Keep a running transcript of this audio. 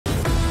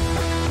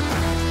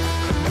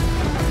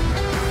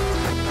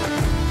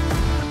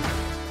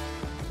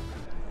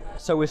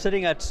So we're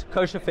sitting at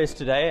Kosher Fest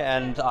today,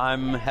 and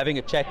I'm having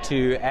a chat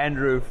to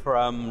Andrew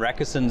from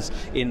Rakusen's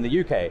in the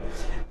UK.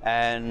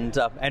 And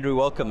Andrew,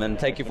 welcome, and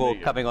thank you for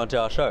coming onto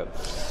our show.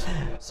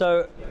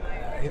 So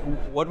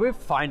what we're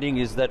finding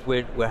is that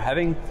we're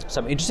having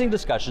some interesting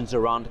discussions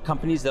around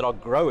companies that are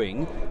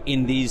growing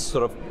in these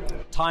sort of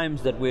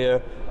times that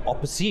are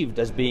perceived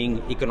as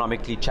being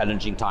economically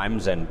challenging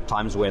times, and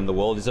times when the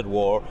world is at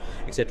war,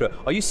 etc.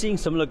 Are you seeing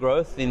similar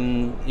growth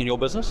in your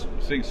business?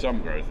 Seeing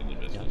some growth in the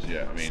business,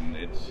 yeah. I mean,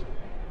 it's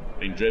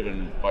been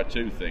driven by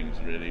two things,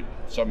 really.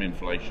 Some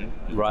inflation,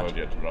 because Right.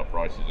 we had to put our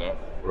prices up.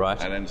 Right.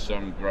 And then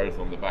some growth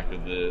on the back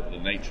of the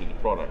nature of the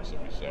products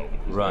that we sell,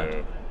 because Right.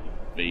 they're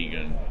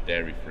vegan,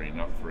 dairy-free,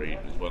 nut-free,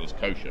 as well as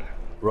kosher.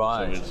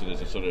 Right. So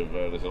there's a sort of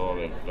there's a lot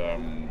of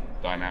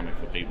dynamic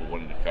for people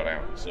wanting to cut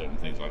out certain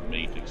things like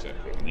meat, etc.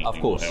 and eating Of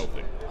course. more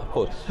healthy. Of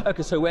course.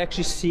 Okay, so we're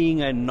actually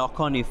seeing a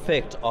knock-on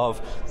effect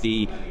of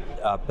the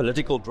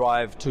political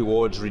drive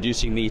towards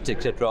reducing meat,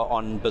 etc.,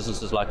 on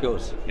businesses like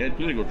yours. Yeah,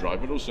 political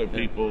drive, but also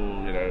people,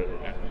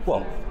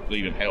 Well-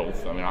 believe in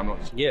health. I mean, I'm not.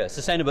 Yeah,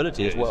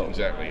 sustainability as well.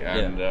 Exactly,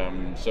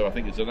 and so I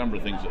think it's a number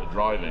of things that are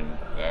driving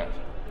that.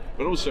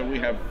 But also we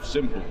have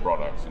simple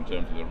products in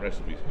terms of the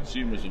recipes.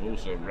 Consumers have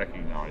also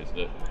recognised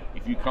that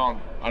if you can't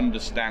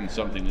understand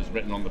something that's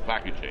written on the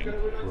packaging,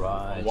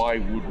 Right. why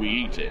would we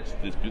eat it?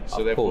 So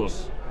Of therefore,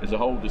 course. there's a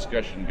whole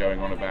discussion going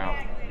on about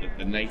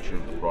the nature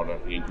of the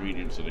product, the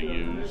ingredients that are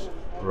used,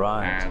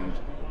 Right.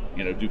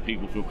 and do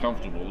people feel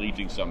comfortable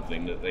eating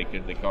something that they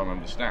can't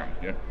understand?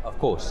 Yeah. Of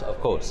course, of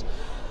course.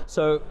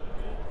 So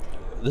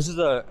this is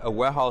a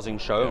warehousing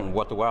show, and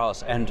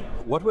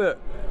what we're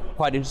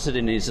quite interested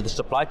in is the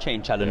supply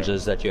chain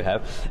challenges that you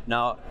have.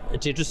 Now,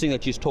 it's interesting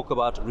that you talk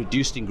about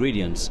reduced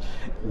ingredients.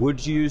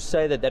 Would you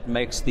say that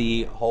makes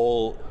the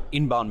whole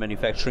inbound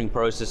manufacturing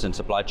process and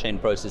supply chain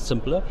process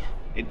simpler?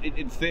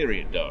 In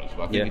theory, it does.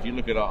 But I think if you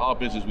look at our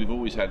business, we've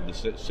always had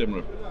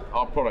similar.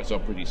 Our products are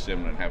pretty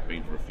similar and have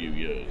been for a few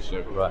years.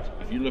 So, Right.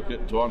 if you look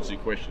to answer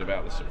your question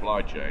about the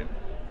supply chain,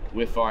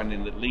 we're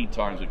finding that lead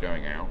times are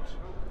going out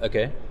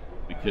Okay.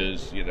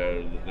 because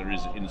there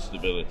is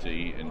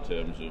instability in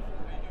terms of.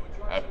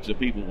 So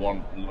people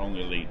want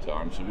longer lead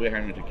times. So we're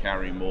having to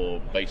carry more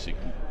basic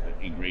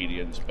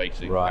ingredients,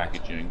 basic Right.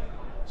 packaging.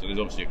 So there's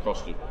obviously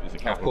there's a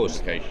capital course.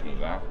 implication of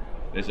that.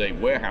 There's a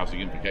warehousing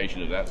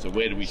implication of that. So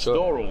where do we Sure.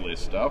 store all this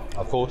stuff?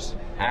 Of course.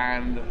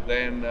 And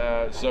then,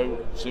 so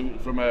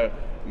from a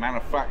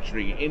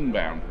manufacturing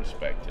inbound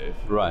perspective,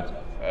 Right.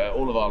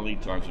 all of our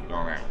lead times have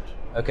gone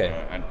out. Okay.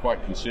 And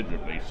quite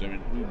considerably. So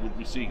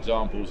we see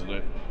examples of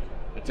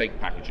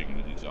take packaging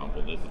as an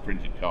example, the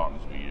printed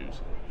cartons we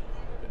use.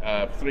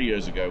 3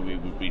 years ago, we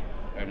would be,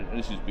 and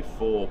this is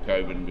before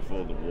COVID and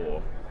before the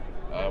war,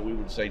 we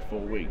would say 4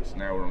 weeks.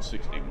 Now we're on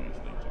 16 weeks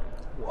lead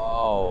time.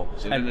 Wow.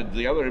 So then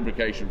the other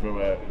implication from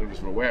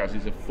a warehouse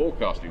is a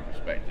forecasting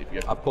perspective. You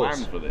have to Of course.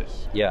 plan for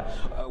this. Yeah.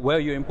 Where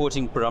are you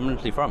importing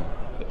predominantly from?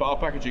 Our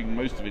packaging,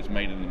 most of it's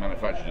made and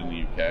manufactured in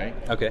the UK,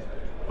 Okay.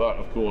 but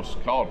of course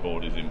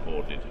cardboard is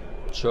imported.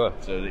 Sure.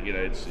 So that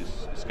it's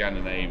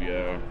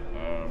Scandinavia,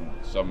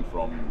 some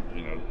from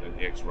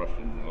the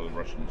ex-Russian, other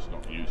Russians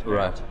not used. now.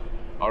 Right.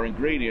 Our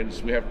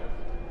ingredients, we have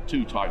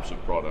two types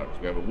of products.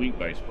 We have a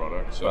wheat-based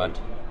product, so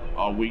Right.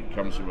 our wheat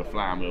comes from a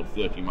flour mill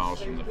 30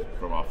 miles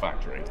from our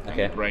factory.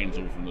 Okay. And the grain's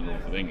all from the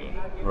north of England.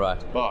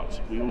 Right.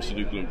 But we also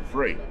do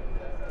gluten-free.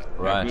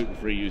 Now, Right.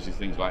 gluten-free uses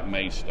things like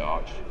maize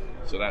starch,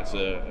 so that's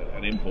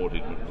an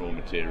imported raw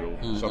material,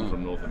 some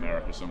from North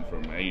America, some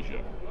from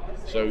Asia.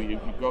 So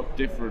you've got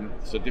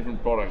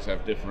different products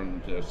have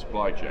different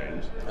supply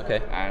chains.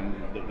 Okay. And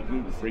the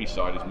gluten-free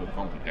side is more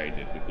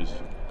complicated because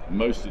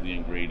most of the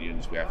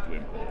ingredients we have to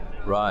import.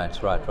 Right.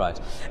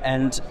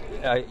 And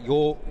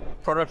your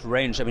product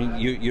range, I mean,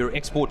 you're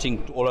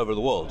exporting all over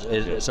the world.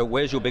 So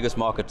where's your biggest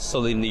market?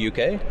 Still in the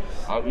UK?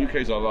 UK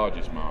is our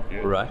largest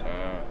market. Right.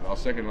 Our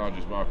second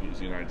largest market is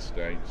the United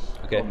States.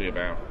 Okay. Probably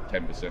about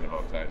 10% of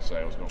our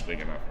sales. Not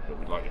big enough, but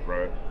we'd like to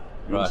grow it.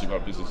 We've Right. also got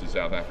a business in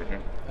South Africa,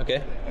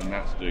 Okay. and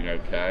that's doing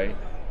okay.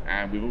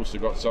 And we've also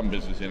got some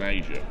business in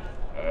Asia.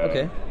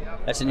 Okay.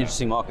 That's an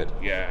interesting market.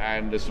 Yeah,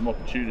 and there's some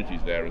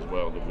opportunities there as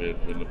well that we're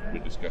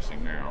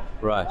discussing now.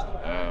 Right.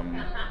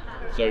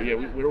 So yeah,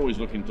 we're always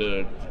looking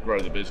to grow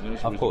the business.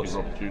 Of always course.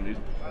 looking for opportunities.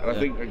 And I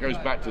think it goes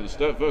back to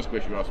the first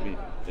question you asked me.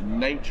 The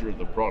nature of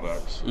the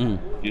products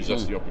gives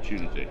us the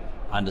opportunity.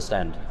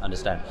 Understand.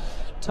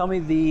 Tell me,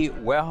 the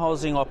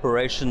warehousing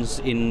operations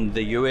in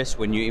the US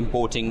when you're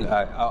importing,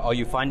 are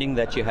you finding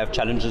that you have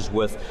challenges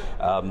with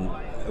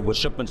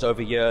shipments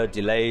over here,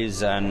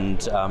 delays,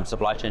 and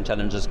supply chain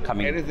challenges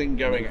coming? Anything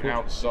going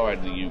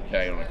outside the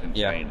UK on a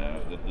Yeah. container,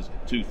 there's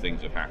two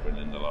things have happened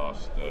in the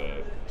last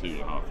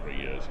 2.5, 3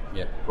 years.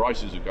 Yeah.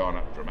 Prices have gone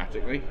up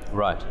dramatically,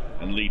 Right.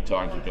 and lead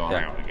times have gone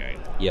Yeah. out again.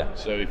 Yeah.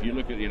 So if you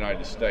look at the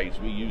United States,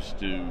 we used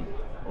to,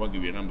 I won't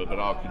give you a number, but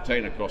our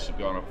container costs have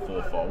gone up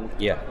fourfold.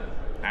 Yeah.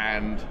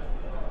 And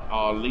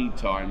our lead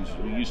times,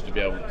 we used to be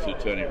able to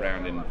turn it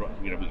around in,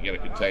 we could get a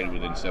container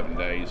within 7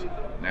 days.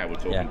 Now we're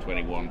talking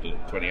 21 to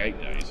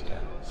 28 days. Yeah.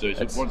 So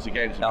it's once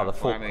again, it's about the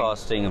planning,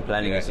 forecasting and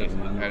planning,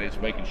 and it's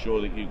making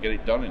sure that you get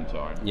it done in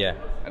time. Yeah.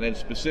 And then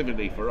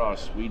specifically for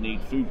us, we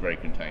need food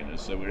grade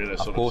containers, so we're in a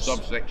sort of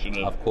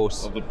subsection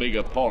of the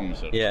bigger pond,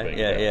 so to speak.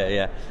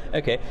 Yeah.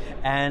 Okay.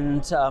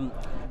 And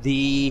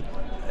the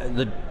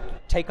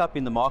take up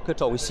in the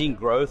market, are we seeing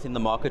growth in the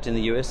market in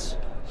the US?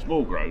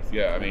 Small growth,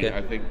 yeah. I mean,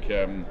 I think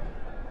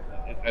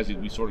as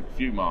we saw in a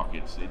few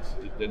markets,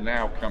 they're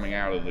now coming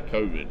out of the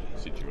COVID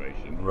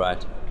situation.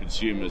 Right.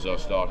 Consumers are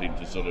starting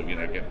to sort of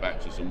get back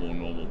to some more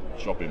normal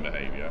shopping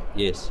behaviour.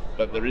 Yes.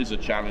 But there is a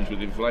challenge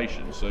with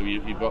inflation, so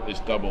you've got this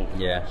double.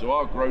 Yeah. So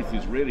our growth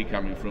is really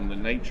coming from the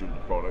nature of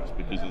the products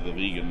because of the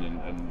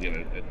vegan and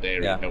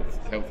dairy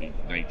healthy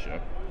nature,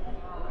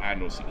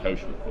 and obviously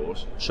kosher, of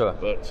course. Sure.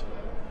 But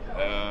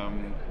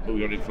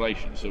we've got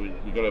inflation, so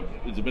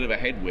it's a bit of a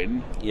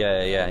headwind. Yeah.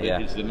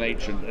 It's the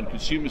nature and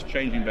consumers'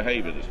 changing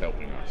behaviour that's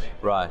helping us.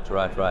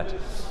 Right.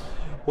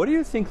 What do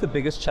you think the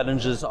biggest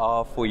challenges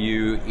are for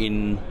you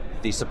in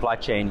the supply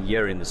chain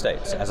here in the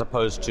States, as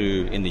opposed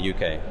to in the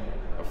UK?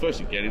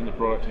 Firstly, getting the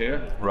product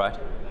here. Right.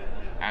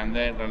 And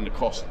the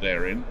cost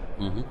therein.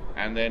 Mm-hmm.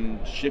 And then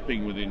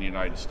shipping within the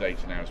United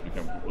States now has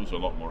become also a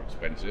lot more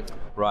expensive.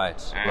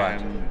 Right.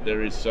 And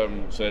there is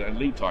and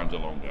lead times are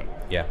longer.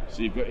 Yeah.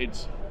 So you've got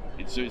it's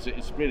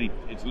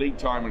lead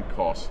time and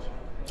cost.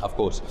 Of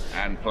course.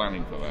 And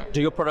planning for that. Do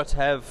your products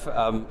have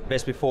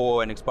best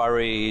before and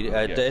expiry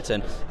dates?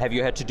 And have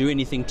you had to do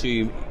anything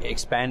to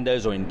expand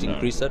those or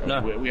increase that?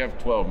 No. We have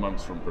 12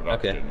 months from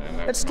production. Okay.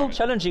 And it's still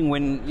challenging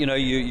when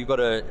you got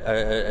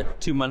a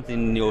 2 month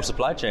in your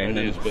supply chain.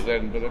 It is, but I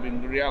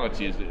mean the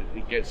reality is that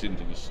it gets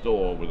into the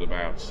store with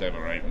about 7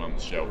 or 8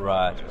 months shelf.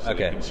 Right. So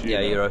okay. Yeah,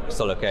 you're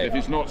still okay. If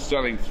it's not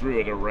selling through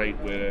at a rate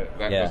where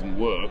that doesn't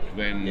work,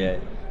 then. Yeah.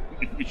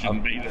 We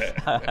shouldn't be there.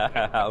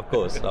 Of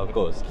course.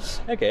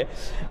 Okay.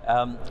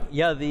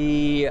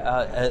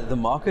 The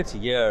market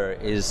here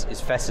is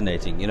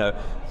fascinating. You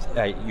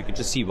can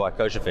just see by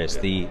Kosher Fest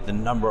the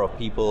number of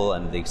people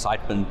and the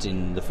excitement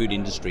in the food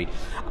industry.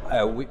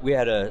 We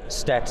had a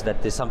stat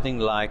that there's something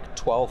like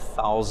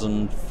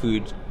 12,000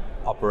 food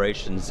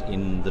operations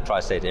in the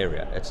tri-state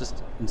area. It's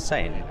just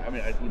insane. I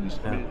mean,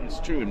 it's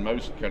true in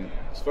most countries.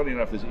 It's funny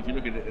enough, if you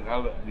look at it in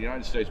the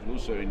United States, but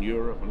also in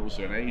Europe and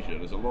also in Asia,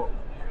 there's a lot of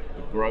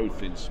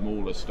growth in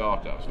smaller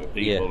startups where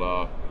people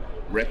are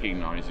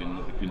recognizing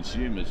that the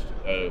consumers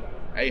have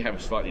a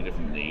slightly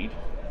different need.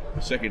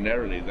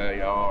 Secondarily,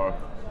 they are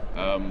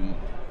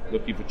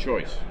looking for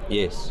choice.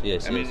 Yes.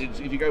 I mean,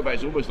 if you go back,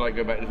 it's almost like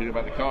if you think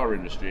about the car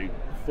industry.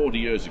 40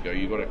 years ago,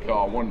 you got a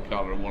car, one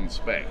colour and one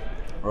spec.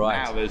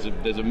 Right. Now there's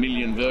a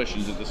million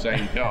versions of the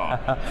same car,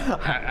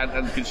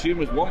 and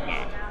consumers want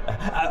that.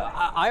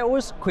 I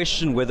always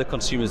question whether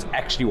consumers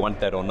actually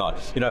want that or not.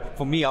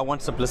 For me, I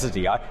want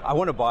simplicity. I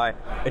want to buy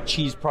a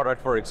cheese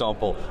product, for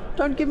example.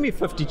 Don't give me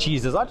 50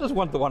 cheeses. I just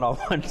want the one I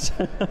want.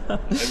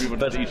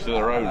 Everybody eats to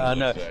their own.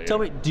 No. Tell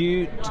me,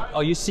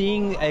 are you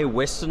seeing a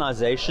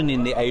westernization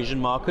in the Asian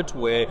market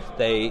where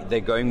they're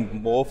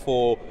going more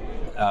for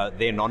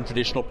their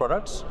non-traditional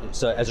products?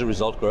 So as a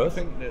result, growth?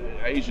 I think that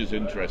Asia's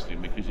interesting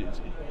because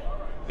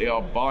they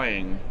are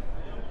buying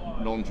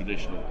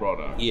non-traditional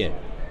products. Yeah.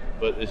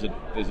 But it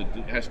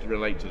has to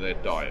relate to their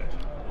diet.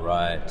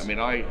 Right. I mean,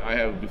 I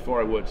have, before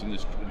I worked in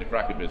the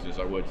cracker business,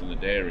 I worked in the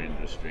dairy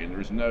industry, and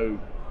there is no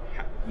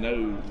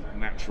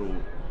natural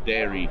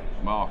dairy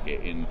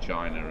market in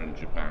China and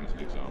Japan, as an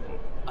example.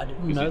 I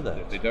didn't know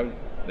that. They don't.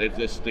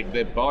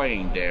 They're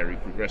buying dairy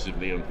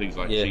progressively on things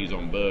like cheese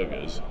on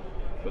burgers,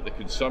 but the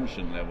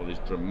consumption level is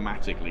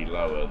dramatically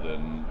lower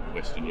than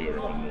Western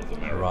Europe and North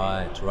America.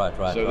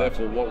 Right. So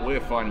therefore, what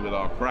we're finding with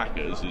our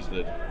crackers is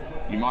that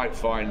you might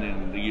find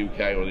in the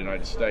UK or the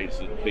United States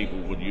that people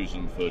would use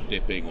them for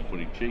dipping or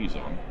putting cheese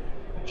on.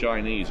 The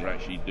Chinese are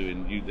actually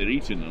they're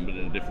eating them, but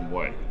in a different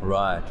way.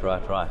 Right.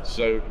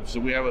 So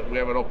we have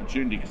an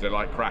opportunity because they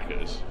like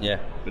crackers. Yeah.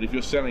 But if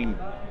you're selling,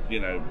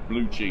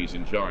 blue cheese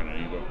in China,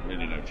 you've got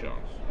really no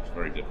chance. It's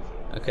very difficult.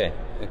 Okay.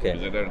 Because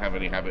they don't have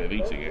any habit of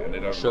eating it, and they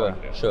don't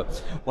like it. Sure.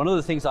 One of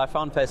the things I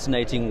found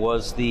fascinating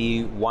was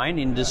the wine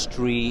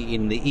industry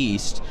in the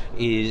East,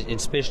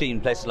 especially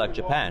in places like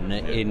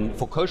Japan,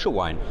 for kosher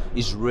wine,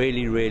 is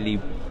really, really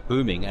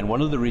booming. And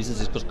one of the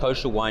reasons is because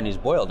kosher wine is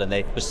boiled, and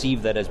they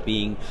perceive that as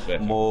being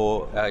better.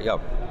 More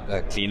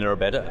cleaner or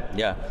better.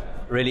 Yeah,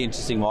 really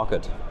interesting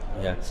market.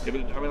 Yeah.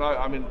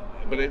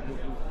 But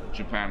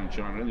Japan and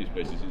China and these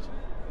places,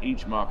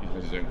 each market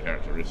has its own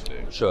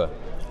characteristics. Sure.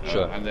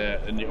 And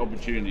the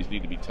opportunities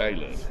need to be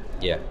tailored.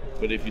 Yeah.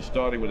 But if you're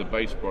starting with a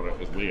base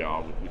product, as we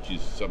are, which is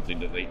something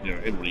that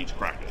everybody eats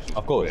crackers.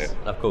 Of course.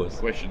 The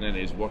question then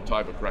is, what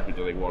type of cracker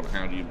do they want?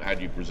 How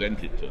do you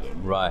present it to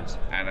them? Right.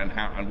 And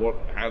how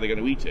are they going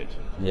to eat it?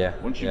 Yeah.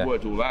 Once you've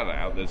worked all that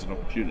out, there's an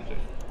opportunity.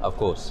 Of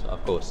course.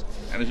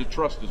 And there's a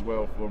trust as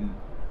well from,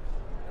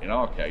 in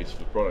our case,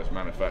 for products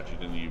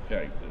manufactured in the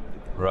UK.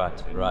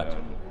 Right.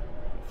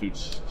 Food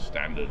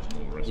standards and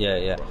all the rest of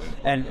it.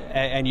 Yeah.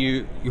 And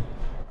you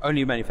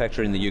only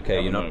manufacturer in the UK.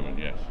 At the moment,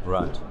 yes.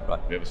 Right.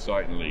 We have a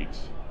site in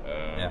Leeds.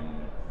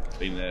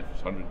 Been there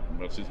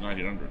since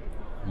 1900.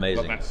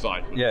 Amazing. Not that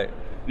site. Yeah.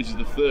 This is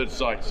the third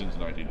site since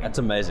 1900. That's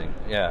amazing.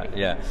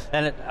 Yeah.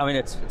 And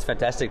it's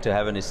fantastic to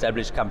have an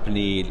established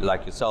company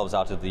like yourselves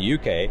out of the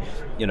UK,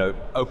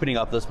 opening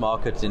up this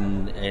market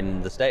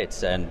in the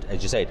States, and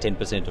as you say,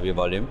 10% of your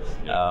volume.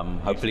 Yeah,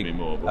 hopefully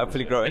more,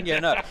 hopefully growing. Yeah.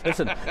 No.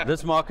 Listen,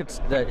 this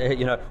market.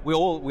 We're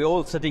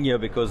all sitting here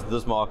because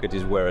this market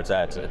is where it's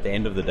at. At the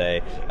end of the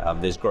day,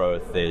 there's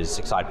growth, there's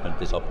excitement,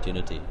 there's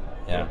opportunity.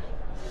 Yeah.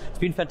 It's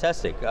been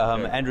fantastic.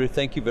 Andrew,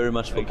 thank you very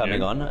much for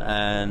coming on,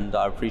 and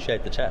I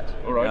appreciate the chat.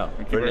 All right.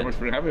 Thank you very much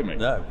for having me.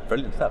 No,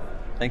 brilliant stuff.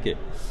 Thank you.